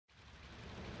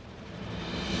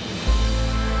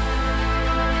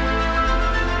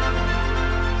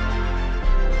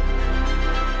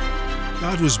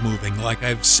God was moving like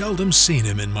I've seldom seen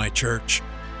him in my church.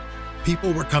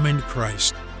 People were coming to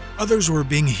Christ. Others were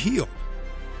being healed.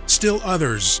 Still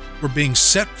others were being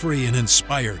set free and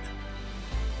inspired.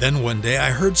 Then one day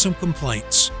I heard some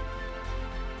complaints.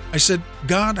 I said,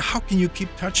 "God, how can you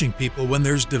keep touching people when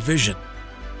there's division?"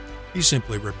 He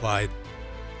simply replied,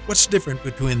 "What's different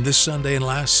between this Sunday and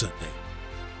last Sunday?"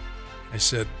 I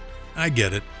said, "I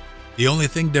get it. The only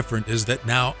thing different is that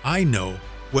now I know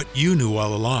what you knew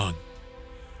all along.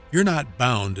 You're not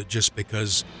bound just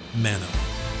because men are."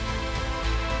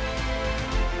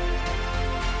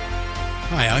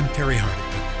 Hi, I'm Terry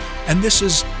Hardigan, and this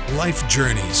is Life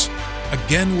Journeys,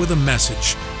 again with a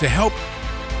message to help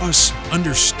us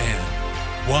understand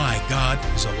why God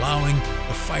is allowing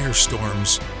the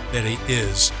firestorms that He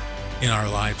is in our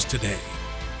lives today.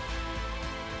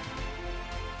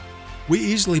 We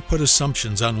easily put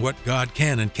assumptions on what God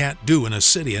can and can't do in a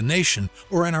city, a nation,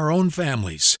 or in our own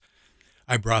families.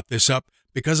 I brought this up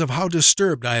because of how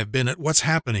disturbed I have been at what's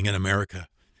happening in America.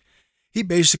 He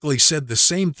basically said the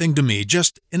same thing to me,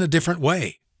 just in a different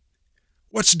way.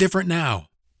 What's different now?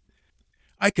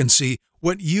 I can see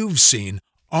what you've seen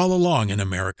all along in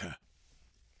America.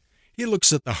 He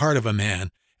looks at the heart of a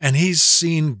man, and he's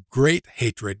seen great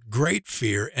hatred, great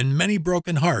fear, and many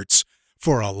broken hearts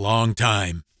for a long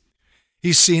time.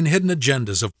 He's seen hidden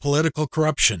agendas of political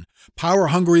corruption,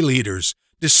 power-hungry leaders,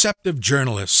 deceptive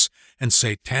journalists, and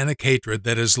satanic hatred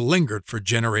that has lingered for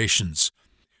generations.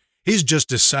 He's just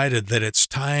decided that it's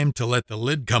time to let the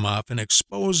lid come off and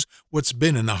expose what's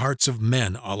been in the hearts of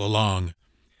men all along.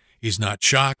 He's not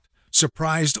shocked,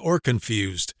 surprised, or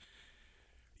confused.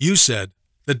 You said,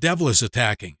 the devil is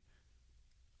attacking.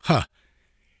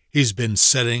 He's been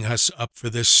setting us up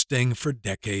for this sting for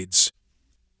decades.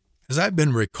 As I've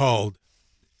been recalled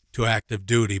to active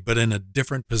duty, but in a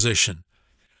different position,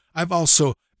 I've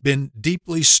also been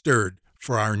deeply stirred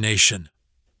for our nation.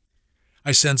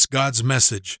 I sense God's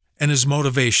message and His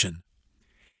motivation.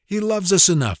 He loves us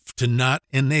enough to not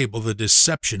enable the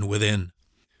deception within.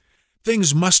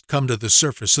 Things must come to the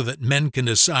surface so that men can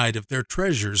decide if their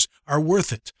treasures are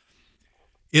worth it.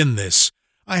 In this,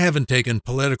 I haven't taken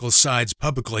political sides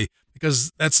publicly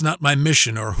because that's not my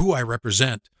mission or who I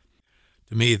represent.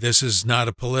 To me, this is not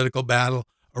a political battle,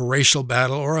 a racial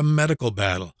battle, or a medical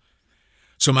battle.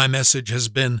 So my message has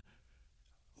been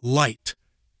light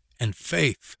and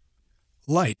faith.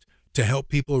 Light to help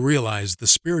people realize the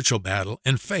spiritual battle,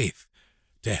 and faith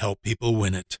to help people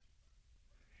win it.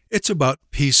 It's about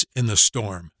peace in the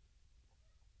storm.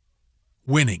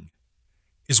 Winning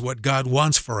is what God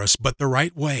wants for us, but the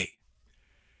right way.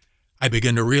 I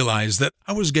began to realize that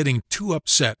I was getting too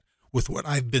upset with what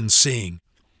I've been seeing.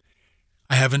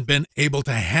 I haven't been able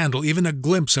to handle even a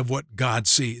glimpse of what God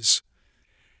sees.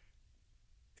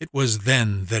 It was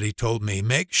then that He told me,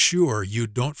 make sure you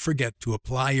don't forget to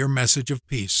apply your message of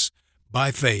peace by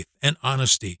faith and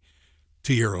honesty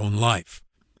to your own life.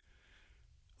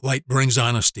 Light brings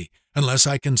honesty. Unless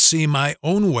I can see my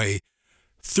own way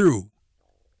through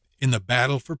in the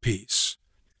battle for peace,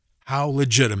 how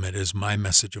legitimate is my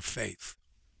message of faith?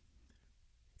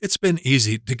 It's been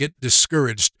easy to get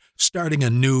discouraged starting a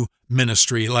new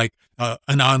ministry like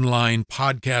an online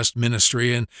podcast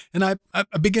ministry, and I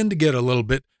begin to get a little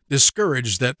bit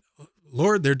discouraged that,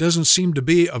 Lord, there doesn't seem to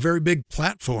be a very big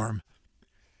platform.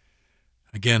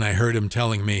 Again, I heard Him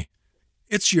telling me,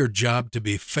 it's your job to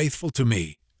be faithful to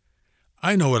me.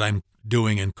 I know what I'm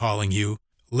doing and calling you.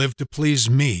 Live to please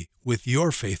me with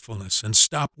your faithfulness and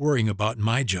stop worrying about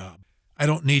my job. I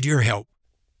don't need your help,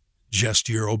 just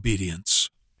your obedience.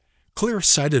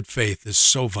 Clear-sighted faith is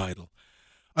so vital.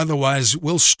 Otherwise,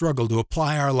 we'll struggle to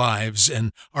apply our lives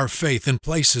and our faith in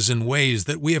places and ways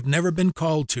that we have never been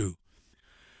called to.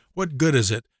 What good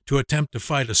is it to attempt to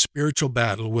fight a spiritual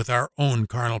battle with our own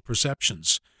carnal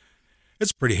perceptions?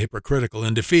 It's pretty hypocritical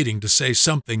and defeating to say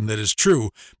something that is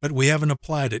true, but we haven't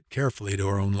applied it carefully to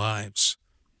our own lives.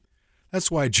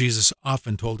 That's why Jesus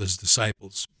often told His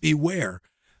disciples, beware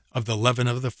of the leaven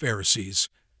of the Pharisees,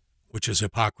 which is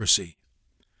hypocrisy.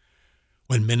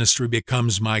 When ministry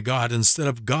becomes my God instead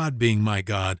of God being my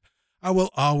God, I will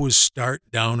always start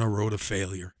down a road of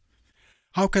failure.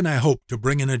 How can I hope to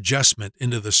bring an adjustment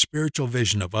into the spiritual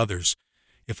vision of others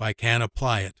if I can't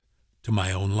apply it to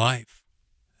my own life?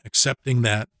 Accepting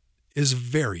that is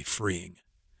very freeing.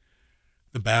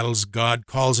 The battles God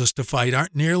calls us to fight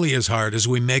aren't nearly as hard as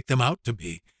we make them out to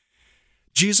be.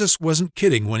 Jesus wasn't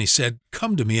kidding when He said,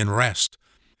 "Come to me and rest.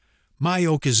 My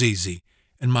yoke is easy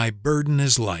and my burden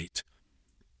is light."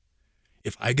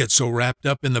 If I get so wrapped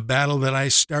up in the battle that I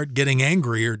start getting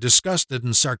angry or disgusted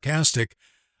and sarcastic,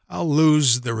 I'll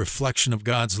lose the reflection of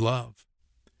God's love.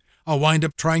 I'll wind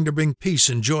up trying to bring peace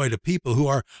and joy to people who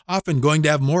are often going to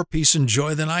have more peace and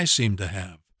joy than I seem to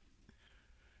have.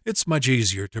 It's much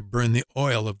easier to burn the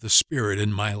oil of the Spirit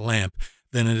in my lamp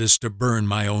than it is to burn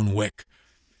my own wick.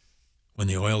 When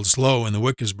the oil's low and the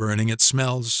wick is burning, it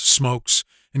smells, smokes,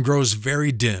 and grows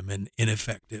very dim and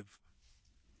ineffective.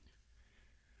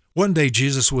 One day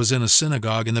Jesus was in a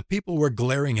synagogue and the people were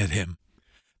glaring at him.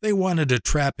 They wanted to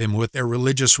trap him with their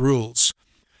religious rules.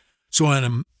 So when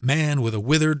a man with a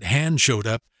withered hand showed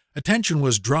up, attention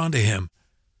was drawn to him.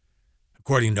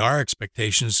 According to our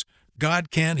expectations,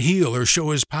 God can't heal or show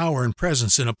his power and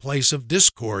presence in a place of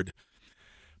discord.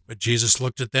 But Jesus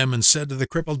looked at them and said to the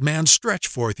crippled man, "Stretch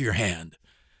forth your hand."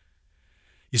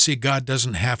 You see, God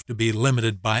doesn't have to be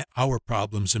limited by our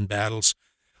problems and battles.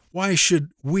 Why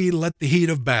should we let the heat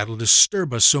of battle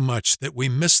disturb us so much that we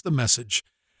miss the message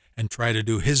and try to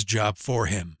do his job for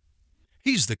him?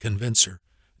 He's the convincer,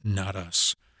 not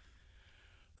us.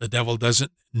 The devil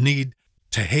doesn't need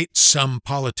to hate some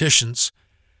politicians.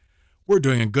 We're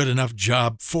doing a good enough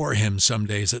job for him some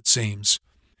days, it seems.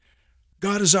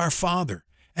 God is our Father,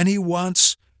 and he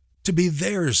wants to be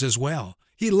theirs as well.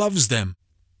 He loves them,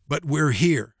 but we're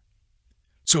here.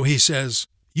 So he says,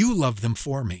 "You love them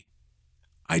for me.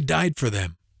 I died for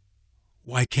them.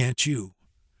 Why can't you?"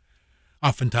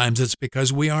 Oftentimes it's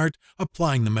because we aren't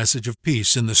applying the message of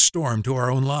peace in the storm to our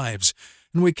own lives,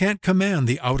 and we can't command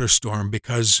the outer storm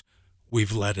because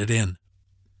we've let it in.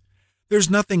 There's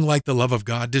nothing like the love of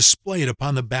God displayed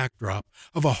upon the backdrop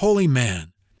of a holy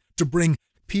man to bring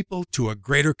people to a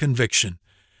greater conviction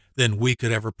than we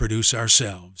could ever produce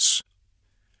ourselves.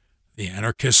 The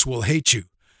anarchists will hate you,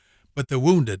 but the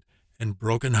wounded and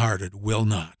broken-hearted will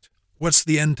not. What's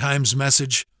the end times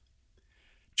message?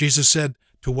 Jesus said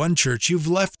to one church, "You've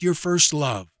left your first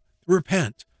love.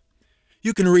 Repent."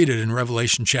 You can read it in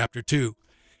Revelation chapter 2.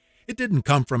 It didn't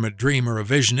come from a dream or a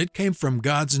vision. It came from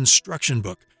God's instruction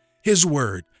book, his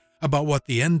word, about what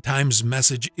the end times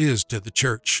message is to the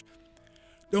church.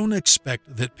 Don't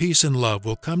expect that peace and love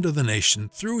will come to the nation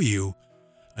through you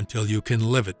until you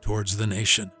can live it towards the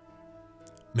nation.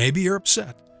 Maybe you're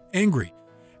upset, angry,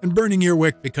 and burning your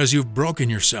wick because you've broken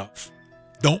yourself.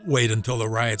 Don't wait until the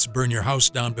riots burn your house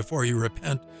down before you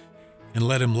repent and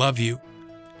let him love you.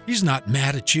 He's not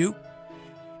mad at you.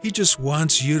 He just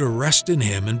wants you to rest in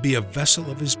him and be a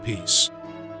vessel of his peace.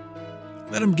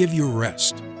 Let him give you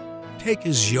rest. Take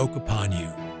his yoke upon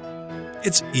you.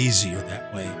 It's easier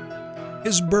that way.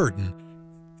 His burden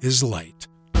is light.